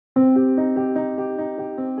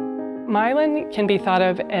Myelin can be thought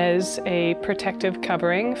of as a protective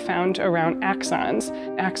covering found around axons.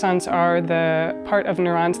 Axons are the part of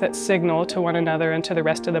neurons that signal to one another and to the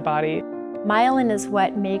rest of the body. Myelin is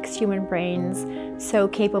what makes human brains so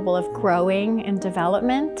capable of growing and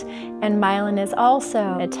development, and myelin is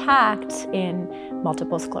also attacked in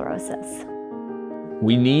multiple sclerosis.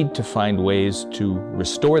 We need to find ways to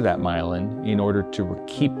restore that myelin in order to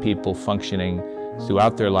keep people functioning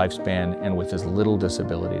throughout their lifespan and with as little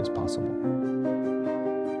disability as possible.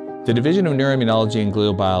 The Division of Neuroimmunology and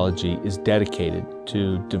Glial Biology is dedicated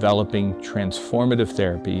to developing transformative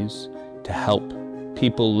therapies to help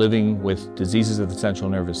people living with diseases of the central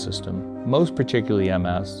nervous system, most particularly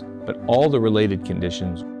MS, but all the related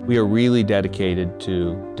conditions. We are really dedicated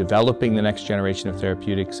to developing the next generation of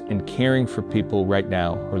therapeutics and caring for people right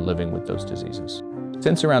now who are living with those diseases.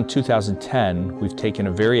 Since around 2010, we've taken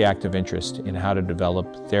a very active interest in how to develop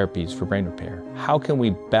therapies for brain repair. How can we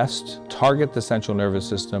best target the central nervous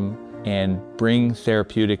system and bring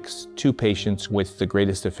therapeutics to patients with the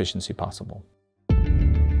greatest efficiency possible?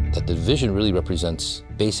 That the division really represents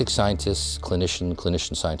basic scientists,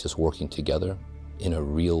 clinician scientists working together in a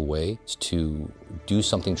real way to do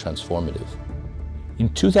something transformative. In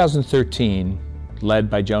 2013, led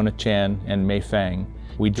by Jonah Chan and Mei Feng,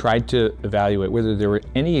 we tried to evaluate whether there were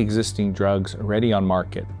any existing drugs already on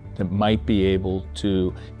market that might be able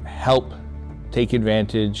to help take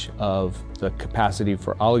advantage of the capacity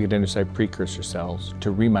for oligodendrocyte precursor cells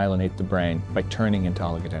to remyelinate the brain by turning into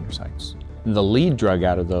oligodendrocytes. The lead drug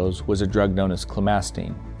out of those was a drug known as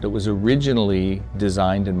clemastine that was originally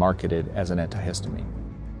designed and marketed as an antihistamine.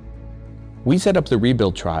 We set up the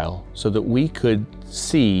REBUILD trial so that we could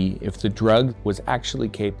see if the drug was actually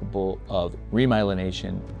capable of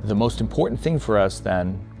remyelination. The most important thing for us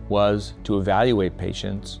then was to evaluate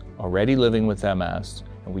patients already living with MS,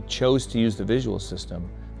 and we chose to use the visual system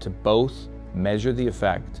to both measure the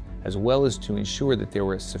effect as well as to ensure that there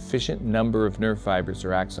were a sufficient number of nerve fibers or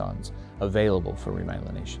axons available for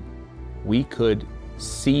remyelination. We could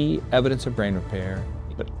see evidence of brain repair,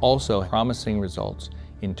 but also promising results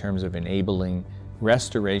in terms of enabling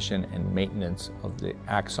restoration and maintenance of the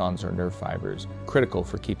axons or nerve fibers critical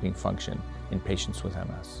for keeping function in patients with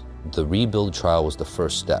MS. The REBUILD trial was the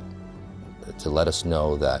first step to let us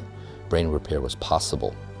know that brain repair was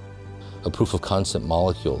possible. A proof of concept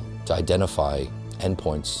molecule to identify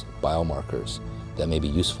endpoints, biomarkers that may be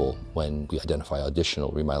useful when we identify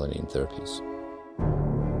additional remyelinating therapies.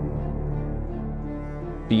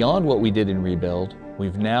 Beyond what we did in REBUILD,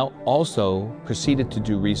 we've now also proceeded to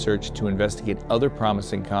do research to investigate other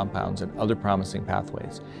promising compounds and other promising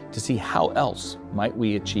pathways to see how else might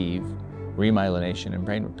we achieve remyelination and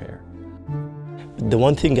brain repair. The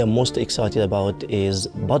one thing I'm most excited about is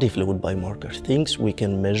body fluid biomarker, things we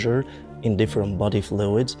can measure in different body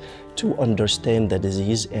fluids to understand the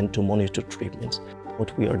disease and to monitor treatments.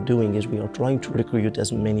 What we are doing is we are trying to recruit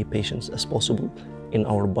as many patients as possible in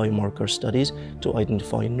our biomarker studies to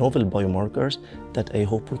identify novel biomarkers that I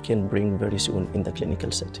hope we can bring very soon in the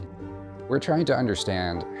clinical setting. We're trying to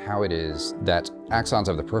understand how it is that axons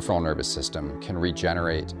of the peripheral nervous system can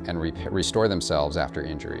regenerate and restore themselves after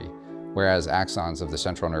injury, whereas axons of the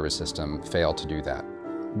central nervous system fail to do that.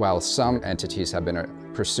 While some entities have been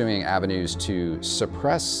pursuing avenues to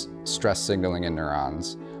suppress stress signaling in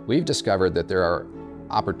neurons, we've discovered that there are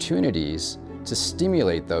opportunities to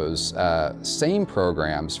stimulate those same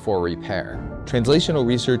programs for repair. Translational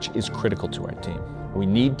research is critical to our team. We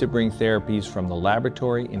need to bring therapies from the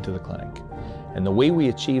laboratory into the clinic. And the way we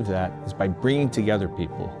achieve that is by bringing together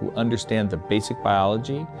people who understand the basic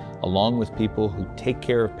biology along with people who take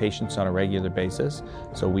care of patients on a regular basis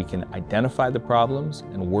so we can identify the problems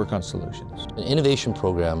and work on solutions. An innovation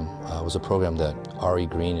program was a program that Ari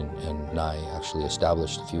Green and I actually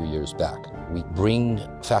established a few years back. We bring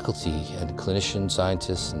faculty and clinician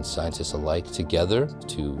scientists and scientists alike together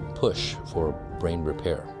to push for brain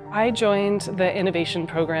repair. I joined the innovation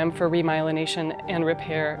program for remyelination and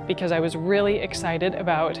repair because I was really excited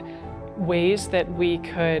about ways that we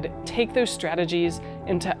could take those strategies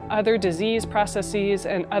into other disease processes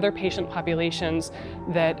and other patient populations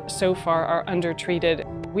that so far are undertreated.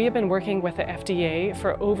 We have been working with the FDA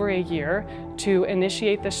for over a year to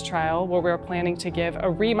initiate this trial where we're planning to give a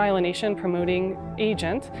remyelination promoting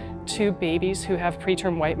agent to babies who have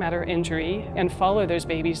preterm white matter injury and follow those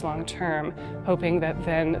babies long term, hoping that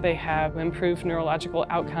then they have improved neurological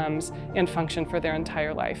outcomes and function for their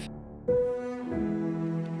entire life.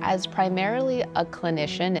 As primarily a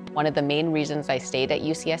clinician, one of the main reasons I stayed at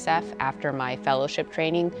UCSF after my fellowship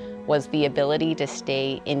training was the ability to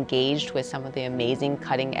stay engaged with some of the amazing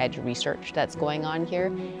cutting-edge research that's going on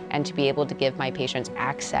here, and to be able to give my patients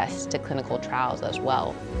access to clinical trials as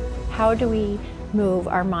well. How do we move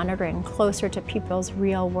our monitoring closer to people's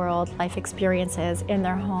real-world life experiences in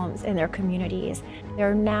their homes, in their communities?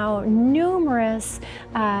 There are now numerous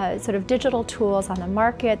sort of digital tools on the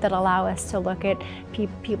market that allow us to look at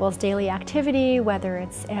people's daily activity, whether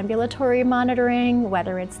it's ambulatory monitoring,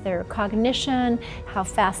 whether it's their cognition, how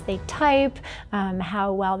fast they type,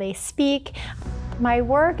 how well they speak. My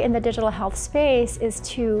work in the digital health space is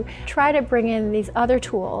to try to bring in these other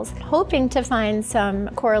tools, hoping to find some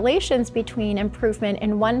correlations between improvement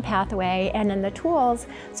in one pathway and in the tools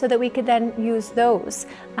so that we could then use those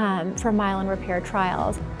for myelin repair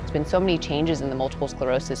trials. There's been so many changes in the multiple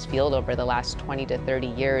sclerosis field over the last 20 to 30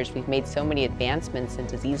 years. We've made so many advancements in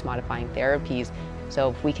disease-modifying therapies.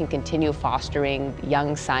 So if we can continue fostering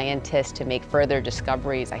young scientists to make further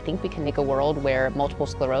discoveries, I think we can make a world where multiple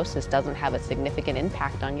sclerosis doesn't have a significant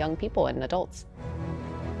impact on young people and adults.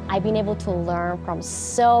 I've been able to learn from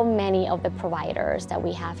so many of the providers that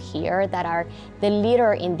we have here that are the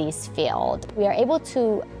leader in this field. We are able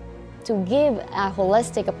to give a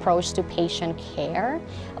holistic approach to patient care,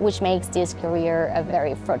 which makes this career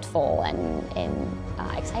very fruitful and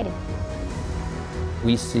exciting.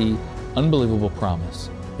 We see unbelievable promise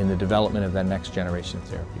in the development of that next generation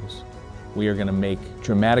therapies. We are going to make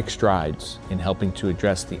dramatic strides in helping to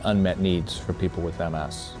address the unmet needs for people with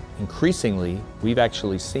MS. Increasingly, we've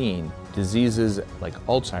actually seen diseases like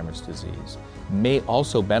Alzheimer's disease may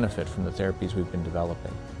also benefit from the therapies we've been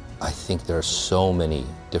developing. I think there are so many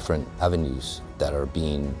different avenues that are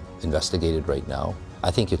being investigated right now.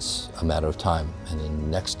 I think it's a matter of time, and in the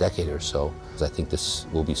next decade or so, I think this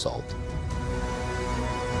will be solved.